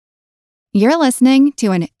You're listening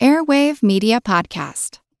to an Airwave Media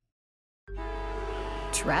Podcast.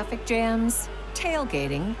 Traffic jams,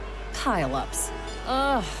 tailgating, pile-ups.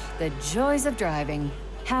 Ugh, the joys of driving.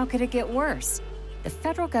 How could it get worse? The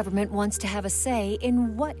federal government wants to have a say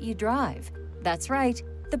in what you drive. That's right.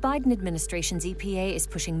 The Biden administration's EPA is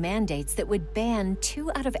pushing mandates that would ban 2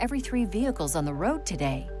 out of every 3 vehicles on the road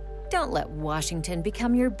today. Don't let Washington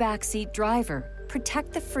become your backseat driver.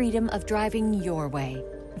 Protect the freedom of driving your way.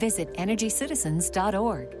 Visit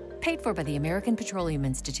EnergyCitizens.org. Paid for by the American Petroleum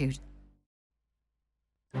Institute.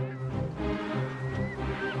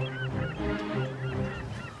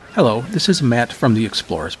 Hello, this is Matt from the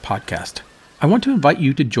Explorers Podcast. I want to invite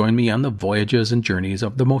you to join me on the voyages and journeys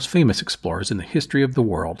of the most famous explorers in the history of the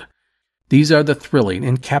world. These are the thrilling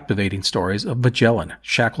and captivating stories of Magellan,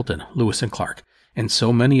 Shackleton, Lewis and Clark, and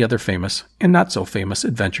so many other famous and not so famous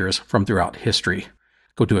adventurers from throughout history.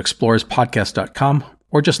 Go to explorerspodcast.com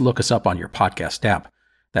or just look us up on your podcast app.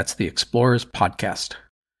 That's the Explorers Podcast.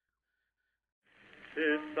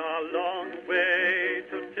 It's a long way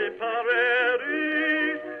to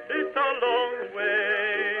Tipperary. It's a long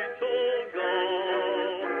way to go.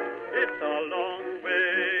 It's a long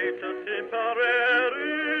way to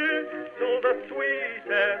Tipperary, to the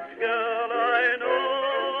sweetest girl I know.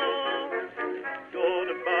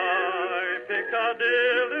 Goodbye,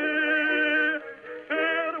 Piccadilly.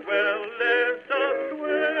 Farewell, Leicester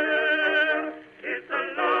Square. It's a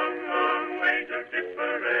long, long way to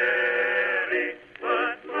Tipperary,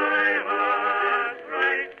 but my heart's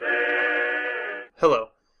right there. Hello,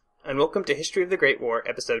 and welcome to History of the Great War,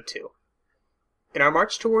 Episode 2. In our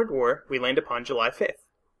march toward war, we land upon July 5th.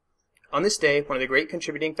 On this day, one of the great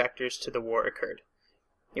contributing factors to the war occurred.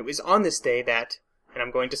 It was on this day that, and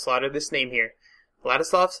I'm going to slaughter this name here,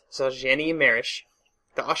 Ladislav Szarjeny-Marisch,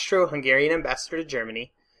 the Austro-Hungarian ambassador to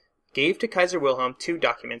Germany, gave to Kaiser Wilhelm 2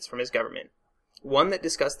 documents from his government, one that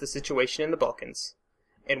discussed the situation in the Balkans,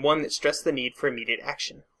 and one that stressed the need for immediate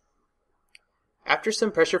action. After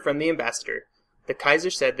some pressure from the ambassador, the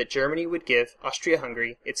Kaiser said that Germany would give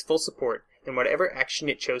Austria-Hungary its full support in whatever action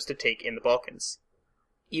it chose to take in the Balkans,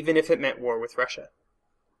 even if it meant war with Russia.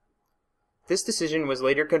 This decision was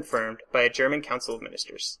later confirmed by a German Council of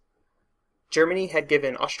Ministers. Germany had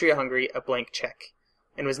given Austria-Hungary a blank check,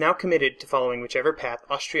 and was now committed to following whichever path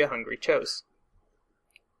Austria-Hungary chose.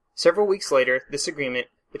 Several weeks later, this agreement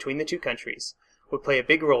between the two countries would play a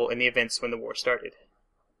big role in the events when the war started.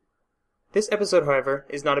 This episode, however,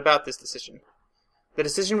 is not about this decision. The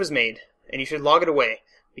decision was made, and you should log it away,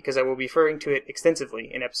 because I will be referring to it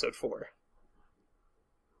extensively in Episode 4.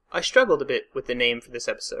 I struggled a bit with the name for this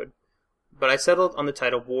episode, but I settled on the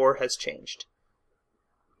title War Has Changed.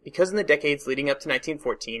 Because in the decades leading up to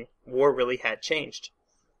 1914, war really had changed.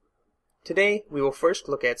 Today, we will first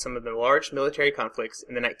look at some of the large military conflicts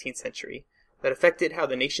in the 19th century that affected how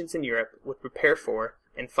the nations in Europe would prepare for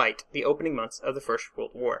and fight the opening months of the First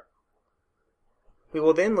World War. We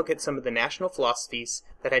will then look at some of the national philosophies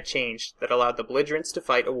that had changed that allowed the belligerents to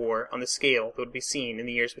fight a war on the scale that would be seen in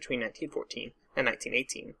the years between 1914 and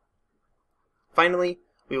 1918. Finally,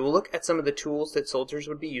 we will look at some of the tools that soldiers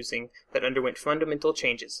would be using that underwent fundamental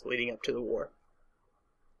changes leading up to the war.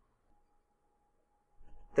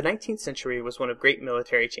 The 19th century was one of great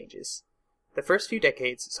military changes. The first few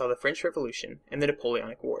decades saw the French Revolution and the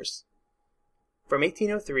Napoleonic Wars. From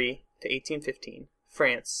 1803 to 1815,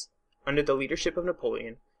 France, under the leadership of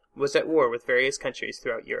Napoleon, was at war with various countries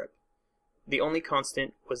throughout Europe. The only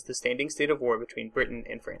constant was the standing state of war between Britain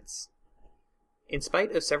and France. In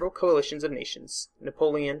spite of several coalitions of nations,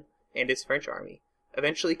 Napoleon and his French army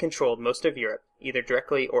eventually controlled most of Europe, either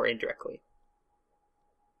directly or indirectly.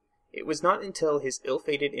 It was not until his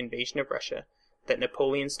ill-fated invasion of Russia that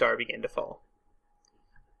Napoleon's star began to fall.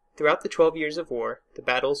 Throughout the 12 years of war, the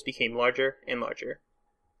battles became larger and larger.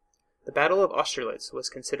 The Battle of Austerlitz was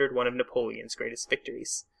considered one of Napoleon's greatest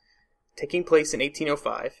victories, taking place in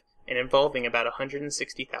 1805 and involving about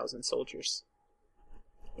 160,000 soldiers.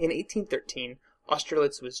 In 1813,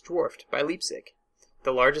 Austerlitz was dwarfed by Leipzig,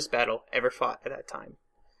 the largest battle ever fought at that time,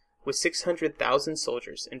 with 600,000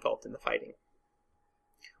 soldiers involved in the fighting.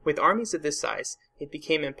 With armies of this size, it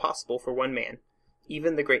became impossible for one man,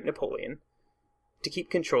 even the great Napoleon, to keep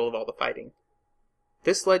control of all the fighting.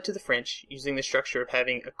 This led to the French using the structure of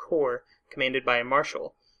having a corps commanded by a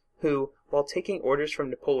marshal, who, while taking orders from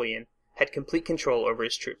Napoleon, had complete control over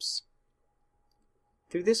his troops.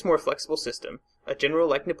 Through this more flexible system, a general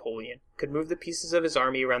like Napoleon could move the pieces of his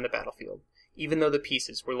army around the battlefield, even though the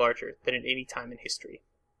pieces were larger than at any time in history.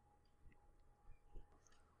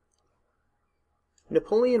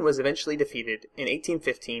 Napoleon was eventually defeated in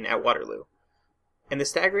 1815 at Waterloo, and the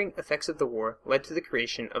staggering effects of the war led to the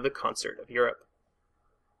creation of the Concert of Europe.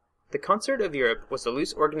 The Concert of Europe was a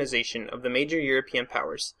loose organization of the major European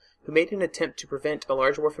powers who made an attempt to prevent a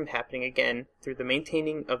large war from happening again through the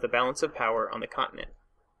maintaining of the balance of power on the continent.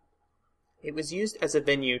 It was used as a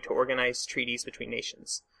venue to organize treaties between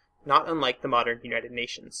nations, not unlike the modern United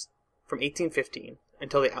Nations, from 1815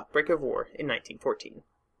 until the outbreak of war in 1914.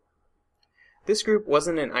 This group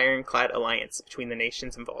wasn't an ironclad alliance between the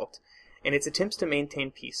nations involved, and its attempts to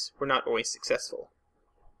maintain peace were not always successful.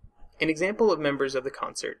 An example of members of the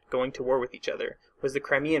concert going to war with each other was the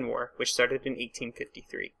Crimean War, which started in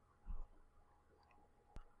 1853.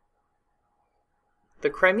 The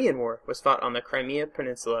Crimean War was fought on the Crimea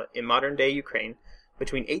Peninsula in modern-day Ukraine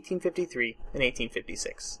between 1853 and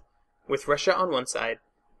 1856, with Russia on one side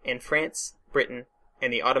and France, Britain,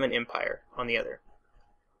 and the Ottoman Empire on the other.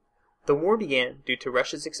 The war began due to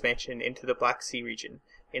Russia's expansion into the Black Sea region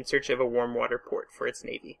in search of a warm water port for its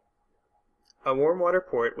navy. A warm water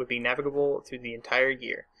port would be navigable through the entire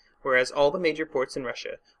year, whereas all the major ports in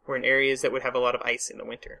Russia were in areas that would have a lot of ice in the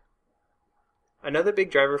winter. Another big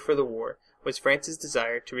driver for the war was France's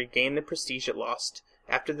desire to regain the prestige it lost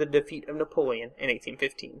after the defeat of Napoleon in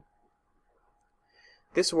 1815.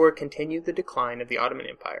 This war continued the decline of the Ottoman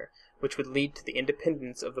Empire, which would lead to the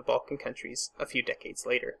independence of the Balkan countries a few decades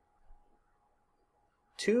later.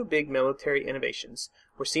 Two big military innovations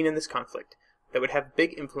were seen in this conflict that would have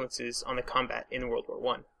big influences on the combat in World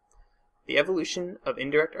War I: the evolution of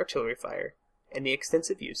indirect artillery fire and the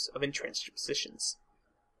extensive use of entrenched positions.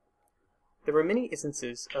 There were many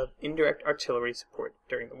instances of indirect artillery support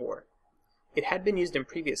during the war. It had been used in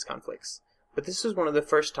previous conflicts, but this was one of the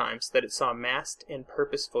first times that it saw massed and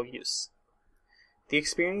purposeful use. The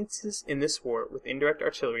experiences in this war with indirect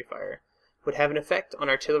artillery fire would have an effect on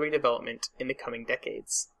artillery development in the coming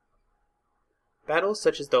decades. Battles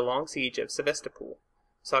such as the long siege of Sevastopol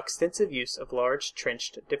saw extensive use of large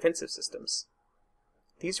trenched defensive systems.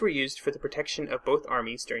 These were used for the protection of both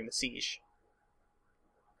armies during the siege.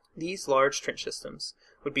 These large trench systems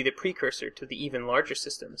would be the precursor to the even larger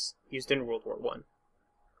systems used in World War I.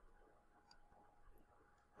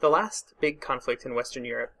 The last big conflict in Western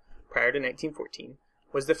Europe prior to 1914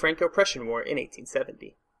 was the Franco-Prussian War in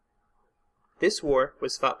 1870. This war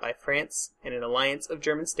was fought by France and an alliance of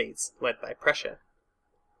German states led by Prussia.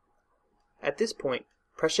 At this point,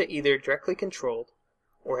 Prussia either directly controlled,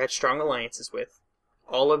 or had strong alliances with,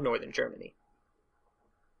 all of northern Germany.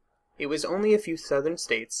 It was only a few southern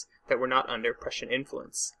states that were not under Prussian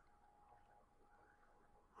influence.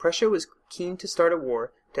 Prussia was keen to start a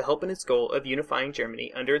war to help in its goal of unifying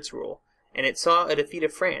Germany under its rule, and it saw a defeat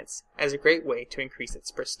of France as a great way to increase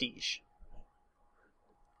its prestige.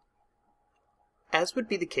 As would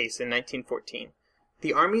be the case in 1914,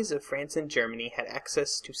 the armies of France and Germany had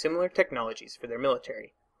access to similar technologies for their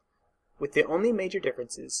military, with the only major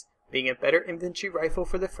differences being a better infantry rifle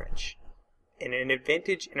for the French and an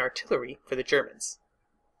advantage in artillery for the Germans.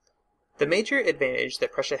 The major advantage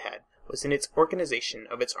that Prussia had was in its organization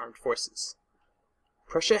of its armed forces.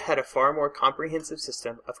 Prussia had a far more comprehensive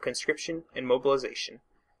system of conscription and mobilization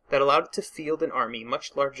that allowed it to field an army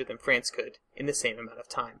much larger than France could in the same amount of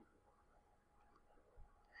time.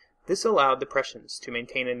 This allowed the Prussians to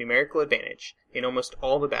maintain a numerical advantage in almost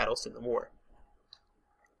all the battles in the war.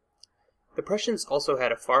 The Prussians also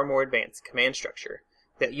had a far more advanced command structure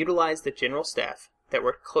that utilized the general staff that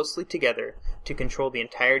worked closely together to control the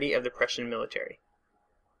entirety of the Prussian military.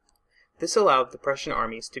 This allowed the Prussian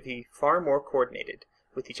armies to be far more coordinated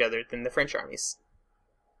with each other than the French armies.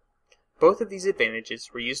 Both of these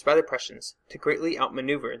advantages were used by the Prussians to greatly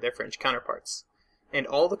outmaneuver their French counterparts, and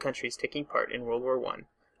all the countries taking part in World War I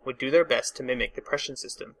would do their best to mimic the Prussian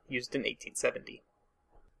system used in 1870.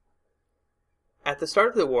 At the start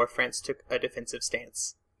of the war, France took a defensive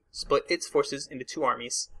stance, split its forces into two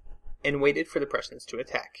armies, and waited for the Prussians to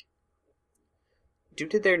attack. Due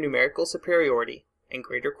to their numerical superiority and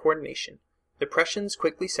greater coordination, the Prussians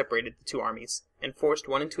quickly separated the two armies and forced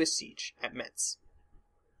one into a siege at Metz.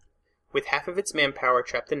 With half of its manpower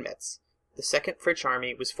trapped in Metz, the Second French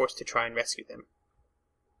Army was forced to try and rescue them.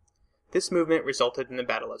 This movement resulted in the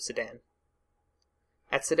Battle of Sedan.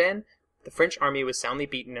 At Sedan, the French army was soundly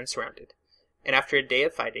beaten and surrounded, and after a day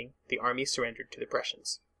of fighting, the army surrendered to the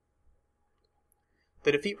Prussians.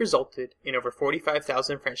 The defeat resulted in over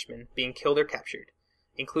 45,000 Frenchmen being killed or captured,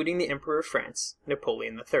 including the Emperor of France,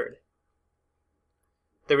 Napoleon III.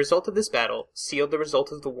 The result of this battle sealed the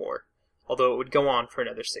result of the war, although it would go on for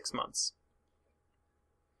another 6 months.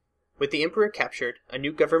 With the Emperor captured, a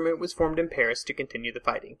new government was formed in Paris to continue the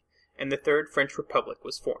fighting, and the Third French Republic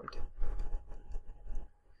was formed.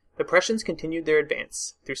 The Prussians continued their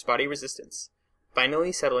advance through spotty resistance,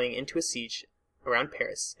 finally settling into a siege around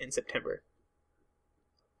Paris in September.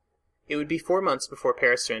 It would be 4 months before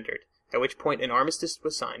Paris surrendered, at which point an armistice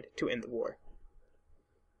was signed to end the war.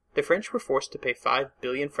 The French were forced to pay 5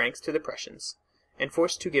 billion francs to the Prussians, and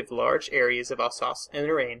forced to give large areas of Alsace and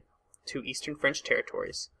Lorraine, to eastern French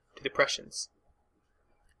territories, to the Prussians.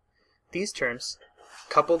 These terms,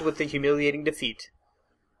 coupled with the humiliating defeat,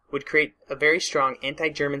 would create a very strong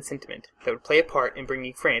anti-German sentiment that would play a part in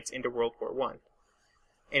bringing France into World War I,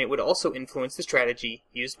 and it would also influence the strategy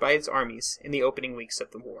used by its armies in the opening weeks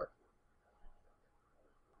of the war.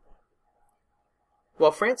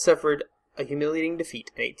 While France suffered a humiliating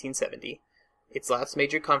defeat in 1870, its last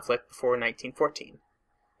major conflict before 1914,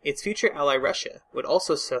 its future ally Russia would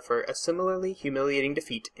also suffer a similarly humiliating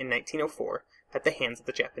defeat in 1904 at the hands of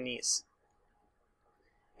the Japanese.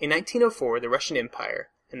 In 1904, the Russian Empire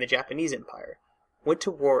and the Japanese Empire went to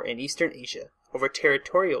war in Eastern Asia over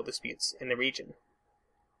territorial disputes in the region.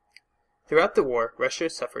 Throughout the war, Russia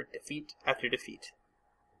suffered defeat after defeat.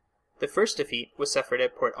 The first defeat was suffered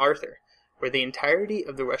at Port Arthur, where the entirety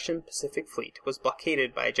of the Russian Pacific Fleet was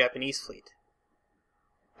blockaded by a Japanese fleet.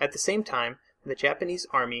 At the same time, the Japanese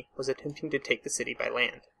army was attempting to take the city by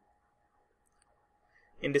land.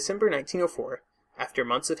 In December 1904, after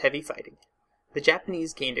months of heavy fighting, the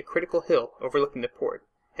Japanese gained a critical hill overlooking the port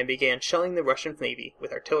and began shelling the Russian navy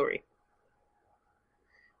with artillery.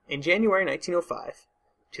 In January 1905,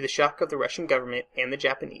 to the shock of the Russian government and the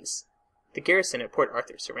Japanese, the garrison at Port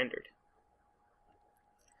Arthur surrendered.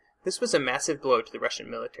 This was a massive blow to the Russian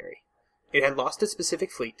military. It had lost its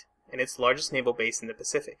Pacific Fleet and its largest naval base in the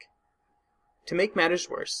Pacific. To make matters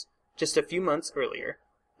worse, just a few months earlier,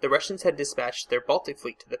 the Russians had dispatched their Baltic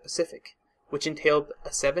Fleet to the Pacific, which entailed a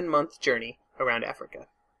 7-month journey around Africa.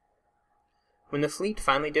 When the fleet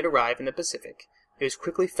finally did arrive in the Pacific, it was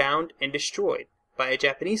quickly found and destroyed by a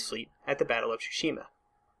Japanese fleet at the Battle of Tsushima.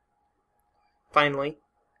 Finally,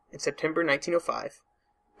 in September 1905,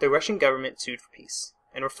 the Russian government sued for peace,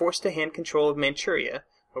 and were forced to hand control of Manchuria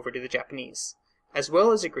over to the Japanese, as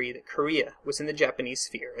well as agree that Korea was in the Japanese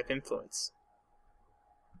sphere of influence.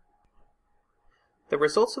 The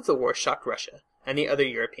results of the war shocked Russia and the other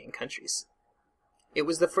European countries. It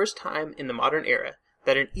was the first time in the modern era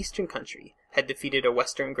that an Eastern country had defeated a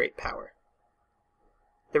Western great power.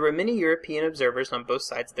 There were many European observers on both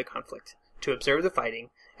sides of the conflict to observe the fighting,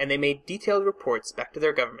 and they made detailed reports back to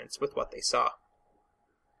their governments with what they saw.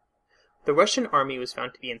 The Russian army was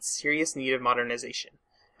found to be in serious need of modernization,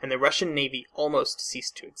 and the Russian navy almost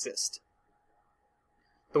ceased to exist.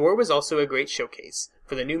 The war was also a great showcase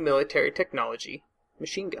for the new military technology,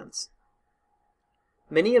 machine guns.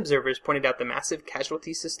 Many observers pointed out the massive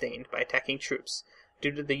casualties sustained by attacking troops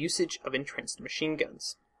due to the usage of entrenched machine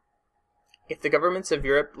guns. If the governments of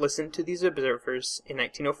Europe listened to these observers in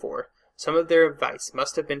 1904, some of their advice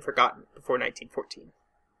must have been forgotten before 1914.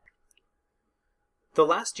 The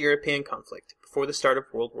last European conflict before the start of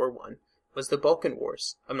World War I was the Balkan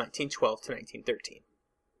Wars of 1912 to 1913.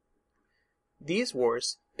 These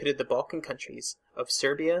wars pitted the Balkan countries of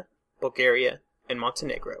Serbia, Bulgaria, and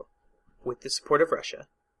Montenegro, with the support of Russia,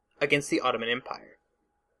 against the Ottoman Empire.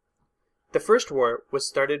 The first war was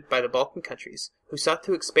started by the Balkan countries, who sought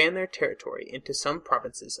to expand their territory into some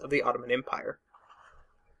provinces of the Ottoman Empire.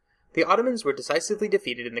 The Ottomans were decisively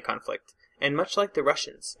defeated in the conflict, and much like the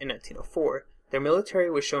Russians in 1904, their military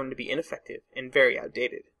was shown to be ineffective and very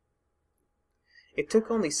outdated. It took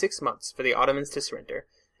only 6 months for the Ottomans to surrender,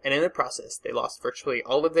 and in the process they lost virtually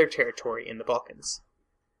all of their territory in the Balkans.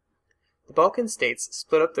 The Balkan states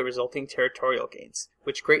split up the resulting territorial gains,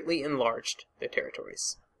 which greatly enlarged their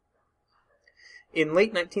territories. In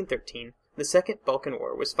late 1913, the Second Balkan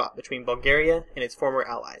War was fought between Bulgaria and its former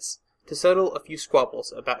allies, to settle a few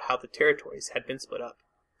squabbles about how the territories had been split up.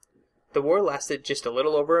 The war lasted just a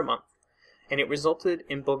little over a month, and it resulted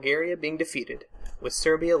in Bulgaria being defeated, with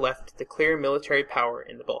Serbia left the clear military power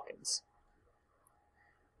in the Balkans.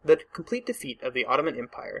 The complete defeat of the Ottoman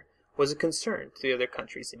Empire was a concern to the other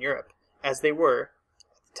countries in Europe, as they were,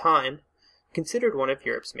 at the time, considered one of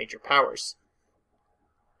Europe's major powers.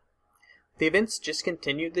 The events just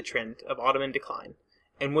continued the trend of Ottoman decline,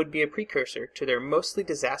 and would be a precursor to their mostly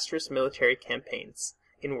disastrous military campaigns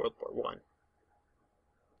in World War I.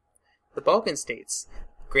 The Balkan states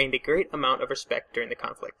gained a great amount of respect during the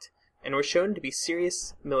conflict, and were shown to be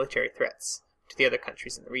serious military threats to the other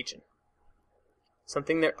countries in the region,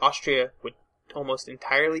 something that Austria would almost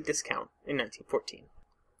entirely discount in 1914.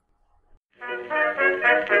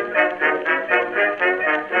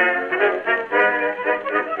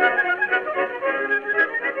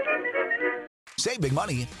 Save big saving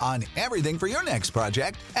money on everything for your next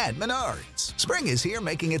project at Menards. Spring is here,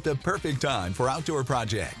 making it the perfect time for outdoor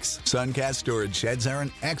projects. Suncast storage sheds are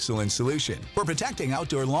an excellent solution for protecting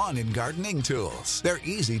outdoor lawn and gardening tools. They're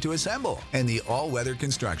easy to assemble, and the all-weather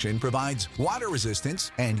construction provides water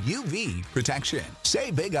resistance and UV protection.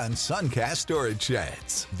 Save big on Suncast storage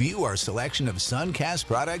sheds. View our selection of Suncast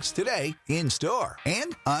products today in-store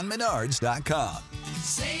and on Menards.com.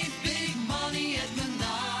 Save big money at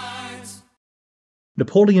Menards.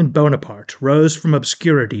 Napoleon Bonaparte rose from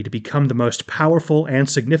obscurity to become the most powerful and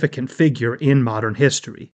significant figure in modern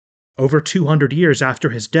history. Over 200 years after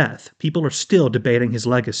his death, people are still debating his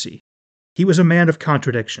legacy. He was a man of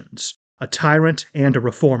contradictions, a tyrant and a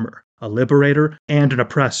reformer, a liberator and an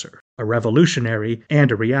oppressor, a revolutionary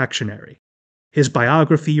and a reactionary. His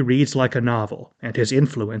biography reads like a novel, and his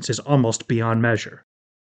influence is almost beyond measure.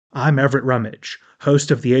 I'm Everett Rummage,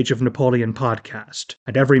 host of the Age of Napoleon podcast,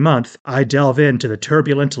 and every month I delve into the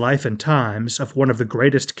turbulent life and times of one of the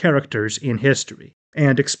greatest characters in history,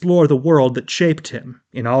 and explore the world that shaped him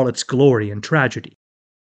in all its glory and tragedy.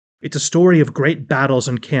 It's a story of great battles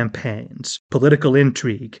and campaigns, political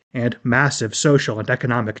intrigue, and massive social and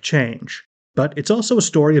economic change. But it's also a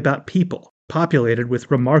story about people, populated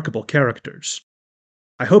with remarkable characters.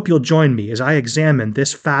 I hope you'll join me as I examine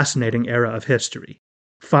this fascinating era of history.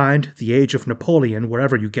 Find The Age of Napoleon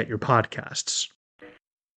wherever you get your podcasts.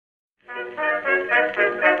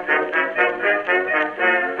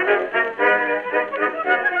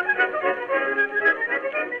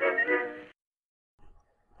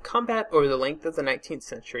 Combat over the length of the 19th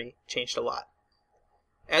century changed a lot.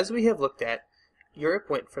 As we have looked at, Europe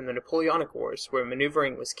went from the Napoleonic Wars, where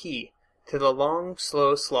maneuvering was key, to the long,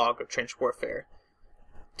 slow slog of trench warfare,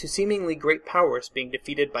 to seemingly great powers being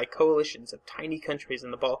defeated by coalitions of tiny countries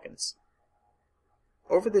in the Balkans.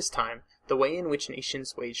 Over this time, the way in which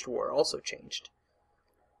nations waged war also changed.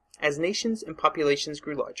 As nations and populations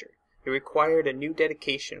grew larger, it required a new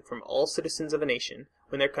dedication from all citizens of a nation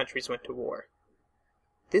when their countries went to war.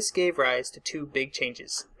 This gave rise to two big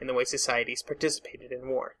changes in the way societies participated in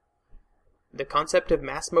war: the concept of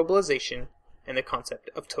mass mobilization and the concept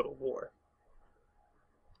of total war.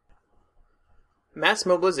 Mass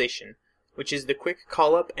mobilization, which is the quick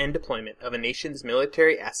call-up and deployment of a nation's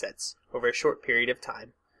military assets over a short period of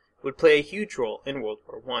time, would play a huge role in World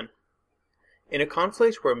War I. In a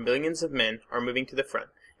conflict where millions of men are moving to the front,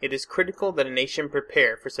 it is critical that a nation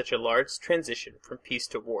prepare for such a large transition from peace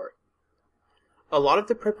to war. A lot of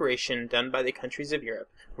the preparation done by the countries of Europe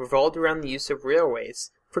revolved around the use of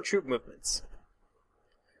railways for troop movements.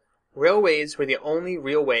 Railways were the only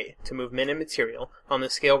real way to move men and material on the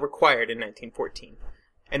scale required in 1914,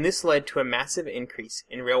 and this led to a massive increase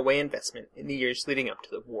in railway investment in the years leading up to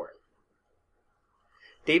the war.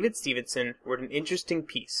 David Stevenson wrote an interesting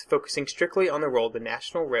piece focusing strictly on the role the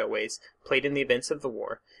national railways played in the events of the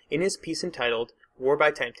war in his piece entitled War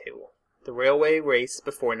by Timetable, The Railway Race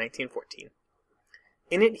Before 1914.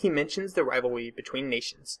 In it he mentions the rivalry between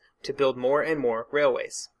nations to build more and more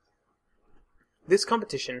railways. This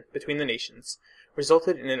competition between the nations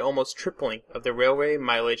resulted in an almost tripling of the railway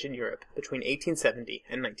mileage in Europe between 1870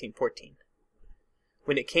 and 1914.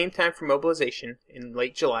 When it came time for mobilization in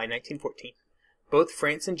late July 1914, both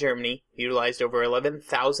France and Germany utilized over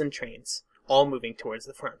 11,000 trains, all moving towards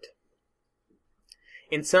the front.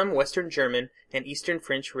 In some Western German and Eastern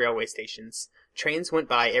French railway stations, trains went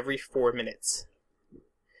by every 4 minutes.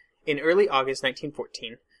 In early August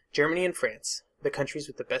 1914, Germany and France, the countries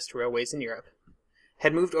with the best railways in Europe,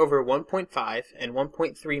 had moved over 1.5 and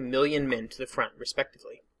 1.3 million men to the front,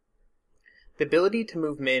 respectively. The ability to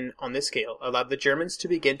move men on this scale allowed the Germans to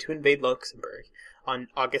begin to invade Luxembourg on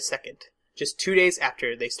August 2nd, just 2 days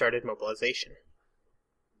after they started mobilization.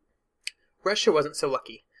 Russia wasn't so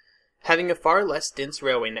lucky. Having a far less dense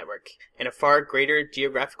railway network and a far greater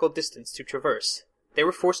geographical distance to traverse, they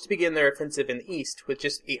were forced to begin their offensive in the east with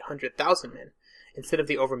just 800,000 men, instead of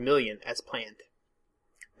the over 1 million as planned.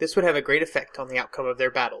 This would have a great effect on the outcome of their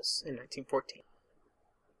battles in 1914.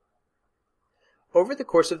 Over the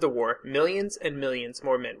course of the war, millions and millions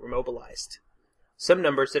more men were mobilized. Some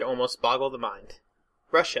numbers that almost boggle the mind.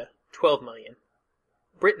 Russia, 12 million.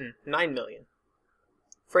 Britain, 9 million.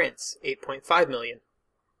 France, 8.5 million.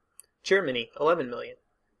 Germany, 11 million.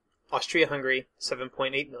 Austria-Hungary,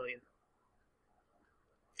 7.8 million.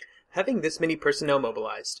 Having this many personnel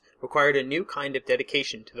mobilized required a new kind of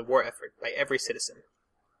dedication to the war effort by every citizen.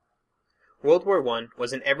 World War I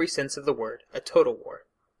was in every sense of the word a total war.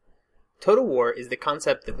 Total war is the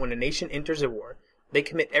concept that when a nation enters a war, they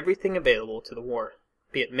commit everything available to the war,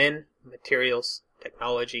 be it men, materials,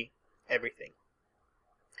 technology, everything.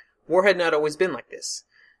 War had not always been like this.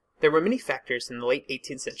 There were many factors in the late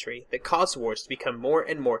 18th century that caused wars to become more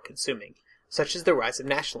and more consuming, such as the rise of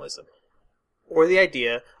nationalism, or the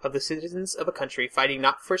idea of the citizens of a country fighting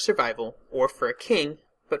not for survival or for a king,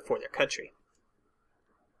 but for their country.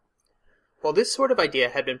 While this sort of idea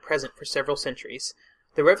had been present for several centuries,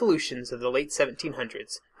 the revolutions of the late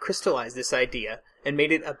 1700s crystallized this idea and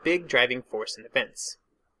made it a big driving force in events.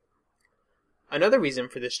 Another reason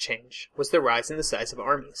for this change was the rise in the size of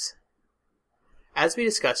armies. As we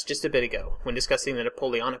discussed just a bit ago when discussing the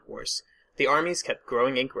Napoleonic Wars, the armies kept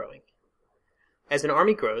growing and growing. As an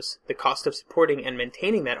army grows, the cost of supporting and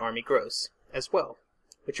maintaining that army grows, as well,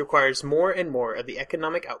 which requires more and more of the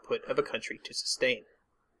economic output of a country to sustain.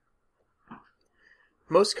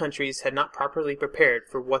 Most countries had not properly prepared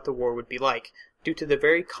for what the war would be like due to the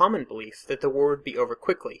very common belief that the war would be over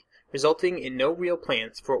quickly, resulting in no real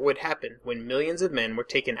plans for what would happen when millions of men were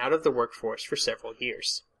taken out of the workforce for several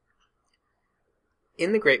years.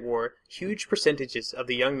 In the Great War, huge percentages of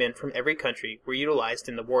the young men from every country were utilized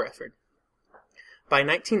in the war effort. By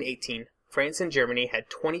 1918, France and Germany had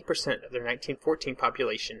 20% of their 1914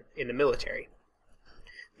 population in the military.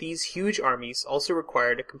 These huge armies also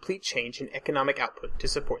required a complete change in economic output to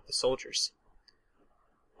support the soldiers.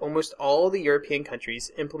 Almost all the European countries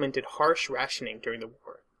implemented harsh rationing during the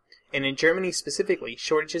war, and in Germany specifically,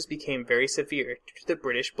 shortages became very severe due to the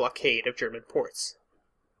British blockade of German ports.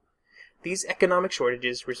 These economic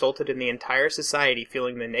shortages resulted in the entire society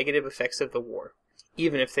feeling the negative effects of the war,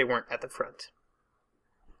 even if they weren't at the front.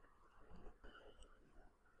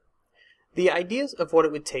 The ideas of what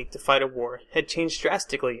it would take to fight a war had changed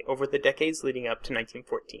drastically over the decades leading up to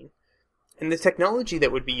 1914, and the technology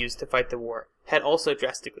that would be used to fight the war had also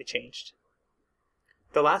drastically changed.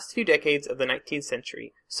 The last few decades of the 19th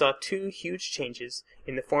century saw two huge changes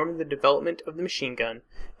in the form of the development of the machine gun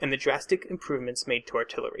and the drastic improvements made to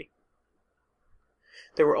artillery.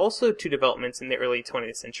 There were also two developments in the early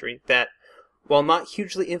 20th century that, while not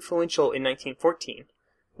hugely influential in 1914,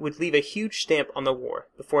 would leave a huge stamp on the war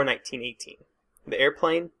before 1918, the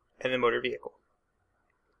airplane and the motor vehicle.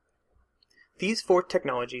 These four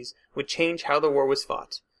technologies would change how the war was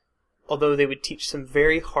fought, although they would teach some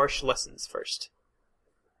very harsh lessons first.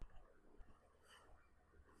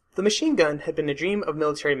 The machine gun had been a dream of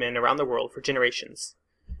military men around the world for generations.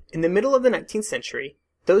 In the middle of the 19th century,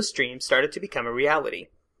 those dreams started to become a reality.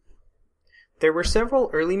 There were several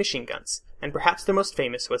early machine guns, and perhaps the most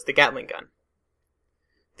famous was the Gatling gun.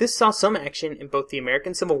 This saw some action in both the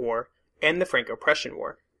American Civil War and the Franco-Prussian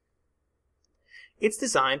War. Its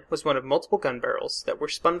design was one of multiple gun barrels that were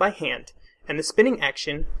spun by hand, and the spinning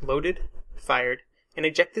action loaded, fired, and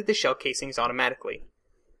ejected the shell casings automatically.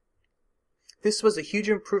 This was a huge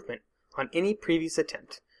improvement on any previous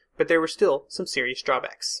attempt, but there were still some serious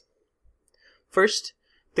drawbacks. First,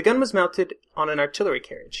 the gun was mounted on an artillery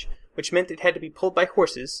carriage, which meant it had to be pulled by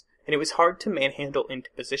horses, and it was hard to manhandle into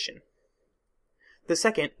position. The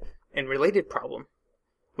second, and related problem,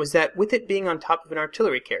 was that with it being on top of an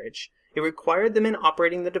artillery carriage, it required the men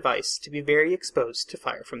operating the device to be very exposed to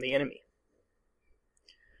fire from the enemy.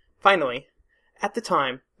 Finally, at the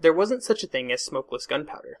time, there wasn't such a thing as smokeless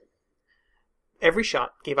gunpowder. Every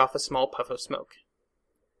shot gave off a small puff of smoke.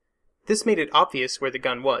 This made it obvious where the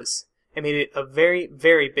gun was, and made it a very,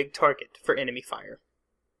 very big target for enemy fire.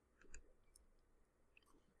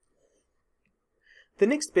 The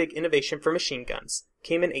next big innovation for machine guns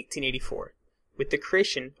came in 1884, with the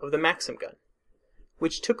creation of the Maxim gun,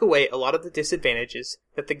 which took away a lot of the disadvantages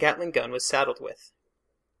that the Gatling gun was saddled with.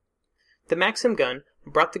 The Maxim gun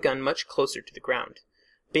brought the gun much closer to the ground,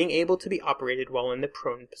 being able to be operated while in the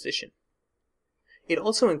prone position. It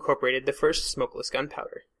also incorporated the first smokeless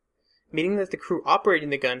gunpowder, meaning that the crew operating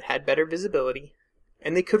the gun had better visibility,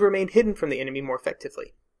 and they could remain hidden from the enemy more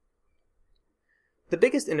effectively. The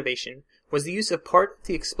biggest innovation was the use of part of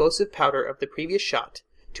the explosive powder of the previous shot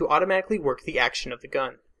to automatically work the action of the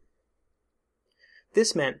gun.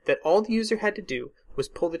 This meant that all the user had to do was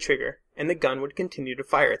pull the trigger, and the gun would continue to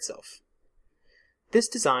fire itself. This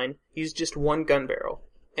design used just one gun barrel,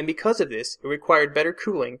 and because of this, it required better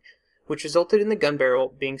cooling, which resulted in the gun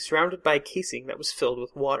barrel being surrounded by a casing that was filled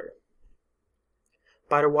with water.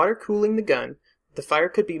 By water cooling the gun, the fire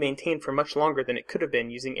could be maintained for much longer than it could have been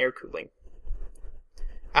using air cooling.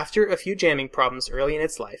 After a few jamming problems early in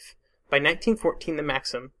its life, by 1914 the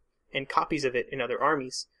Maxim, and copies of it in other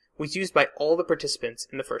armies, was used by all the participants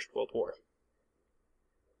in the First World War.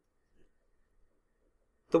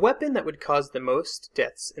 The weapon that would cause the most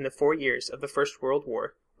deaths in the 4 years of the First World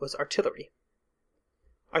War was artillery.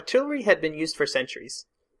 Artillery had been used for centuries,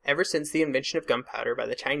 ever since the invention of gunpowder by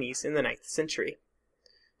the Chinese in the 9th century.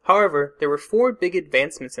 However, there were 4 big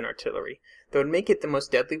advancements in artillery that would make it the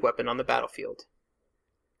most deadly weapon on the battlefield: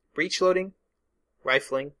 breech loading,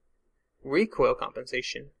 rifling, recoil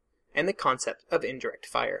compensation, and the concept of indirect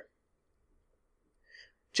fire.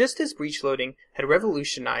 Just as breech loading had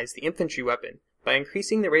revolutionized the infantry weapon by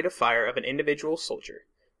increasing the rate of fire of an individual soldier,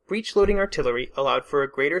 breech loading artillery allowed for a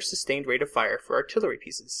greater sustained rate of fire for artillery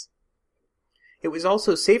pieces. It was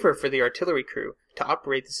also safer for the artillery crew to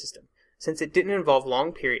operate the system, since it didn't involve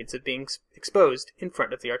long periods of being exposed in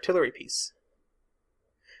front of the artillery piece.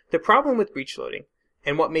 The problem with breech loading,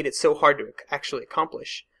 and what made it so hard to actually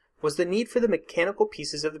accomplish, was the need for the mechanical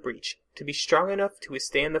pieces of the breech to be strong enough to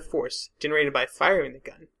withstand the force generated by firing the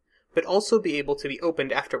gun, but also be able to be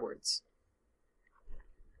opened afterwards.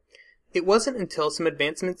 It wasn't until some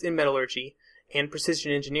advancements in metallurgy and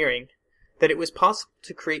precision engineering that it was possible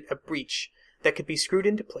to create a breech that could be screwed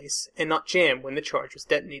into place and not jam when the charge was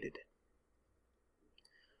detonated.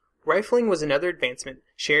 Rifling was another advancement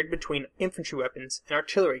shared between infantry weapons and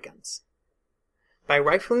artillery guns. By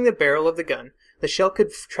rifling the barrel of the gun, the shell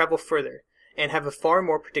could travel further and have a far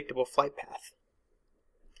more predictable flight path.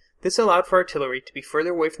 This allowed for artillery to be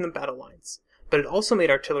further away from the battle lines, but it also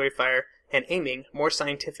made artillery fire and aiming more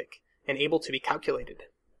scientific and able to be calculated.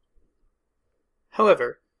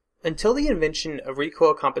 However, until the invention of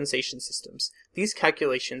recoil compensation systems, these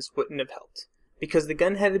calculations wouldn't have helped, because the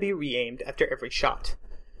gun had to be re-aimed after every shot.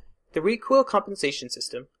 The recoil compensation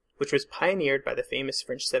system, which was pioneered by the famous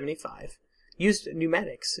French 75, used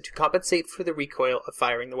pneumatics to compensate for the recoil of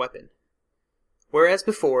firing the weapon. Whereas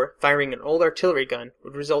before, firing an old artillery gun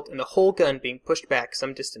would result in the whole gun being pushed back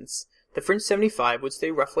some distance, the French 75 would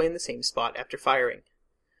stay roughly in the same spot after firing.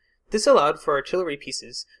 This allowed for artillery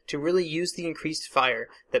pieces to really use the increased fire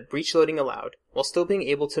that breech loading allowed, while still being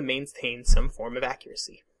able to maintain some form of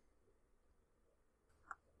accuracy.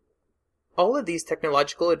 All of these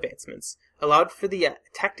technological advancements allowed for the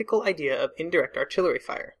tactical idea of indirect artillery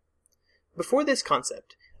fire. Before this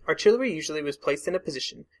concept, artillery usually was placed in a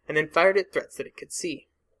position and then fired at threats that it could see.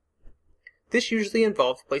 This usually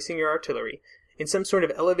involved placing your artillery in some sort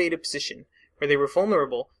of elevated position where they were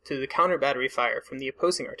vulnerable to the counter-battery fire from the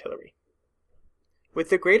opposing artillery. With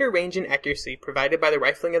the greater range and accuracy provided by the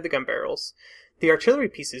rifling of the gun barrels, the artillery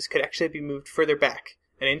pieces could actually be moved further back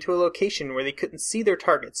and into a location where they couldn't see their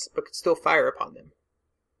targets but could still fire upon them.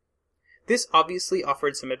 This obviously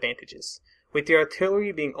offered some advantages. With the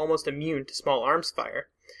artillery being almost immune to small arms fire,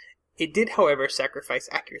 it did however sacrifice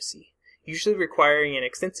accuracy, usually requiring an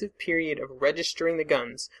extensive period of registering the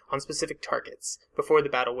guns on specific targets before the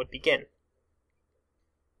battle would begin.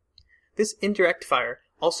 This indirect fire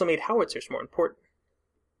also made howitzers more important.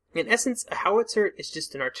 In essence, a howitzer is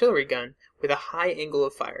just an artillery gun with a high angle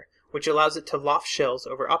of fire, which allows it to loft shells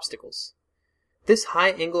over obstacles. This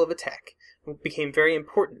high angle of attack became very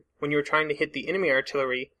important when you were trying to hit the enemy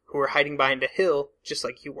artillery who were hiding behind a hill just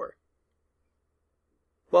like you were.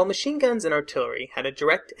 While machine guns and artillery had a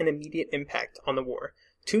direct and immediate impact on the war,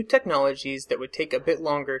 two technologies that would take a bit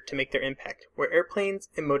longer to make their impact were airplanes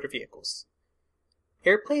and motor vehicles.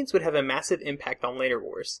 Airplanes would have a massive impact on later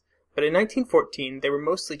wars, but in 1914 they were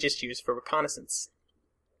mostly just used for reconnaissance.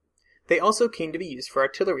 They also came to be used for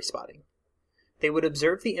artillery spotting. They would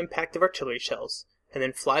observe the impact of artillery shells, and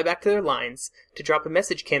then fly back to their lines to drop a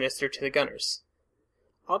message canister to the gunners.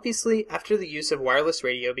 Obviously, after the use of wireless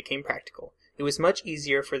radio became practical, it was much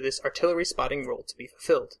easier for this artillery spotting role to be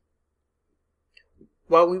fulfilled.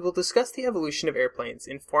 While we will discuss the evolution of airplanes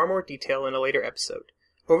in far more detail in a later episode,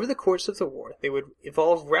 over the course of the war they would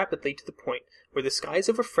evolve rapidly to the point where the skies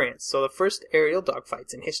over France saw the first aerial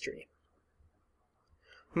dogfights in history.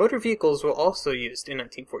 Motor vehicles were also used in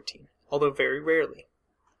 1914, although very rarely.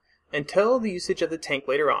 Until the usage of the tank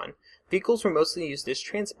later on, vehicles were mostly used as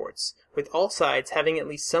transports, with all sides having at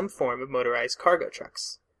least some form of motorized cargo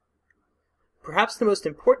trucks. Perhaps the most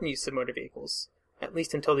important use of motor vehicles, at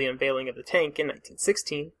least until the unveiling of the tank in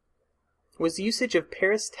 1916, was the usage of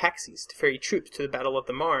Paris taxis to ferry troops to the Battle of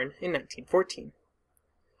the Marne in 1914.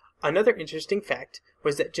 Another interesting fact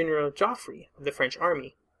was that General Joffre of the French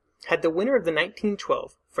army had the winner of the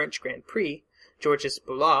 1912 French Grand Prix, Georges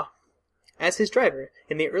Boulard, as his driver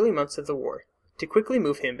in the early months of the war, to quickly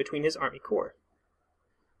move him between his army corps.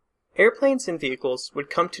 Airplanes and vehicles would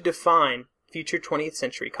come to define future 20th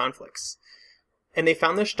century conflicts, and they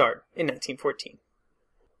found their start in 1914.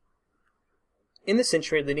 In the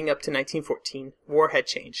century leading up to 1914, war had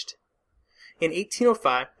changed. In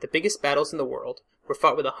 1805, the biggest battles in the world were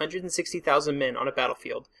fought with 160,000 men on a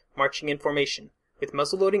battlefield, marching in formation, with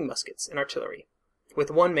muzzle-loading muskets and artillery, with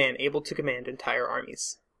one man able to command entire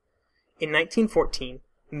armies. In 1914,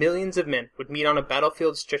 millions of men would meet on a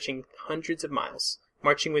battlefield stretching hundreds of miles,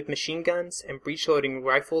 marching with machine guns and breech-loading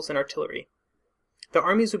rifles and artillery, the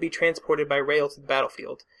armies would be transported by rail to the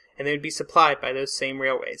battlefield, and they would be supplied by those same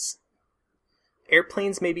railways.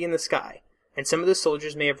 Airplanes may be in the sky, and some of the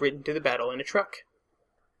soldiers may have ridden to the battle in a truck.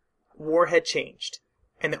 War had changed,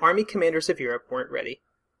 and the army commanders of Europe weren't ready.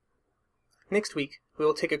 Next week, we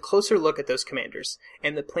will take a closer look at those commanders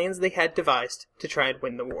and the plans they had devised to try and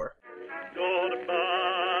win the war.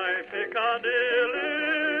 Goodbye, Piccadilly,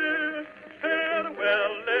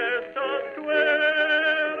 farewell,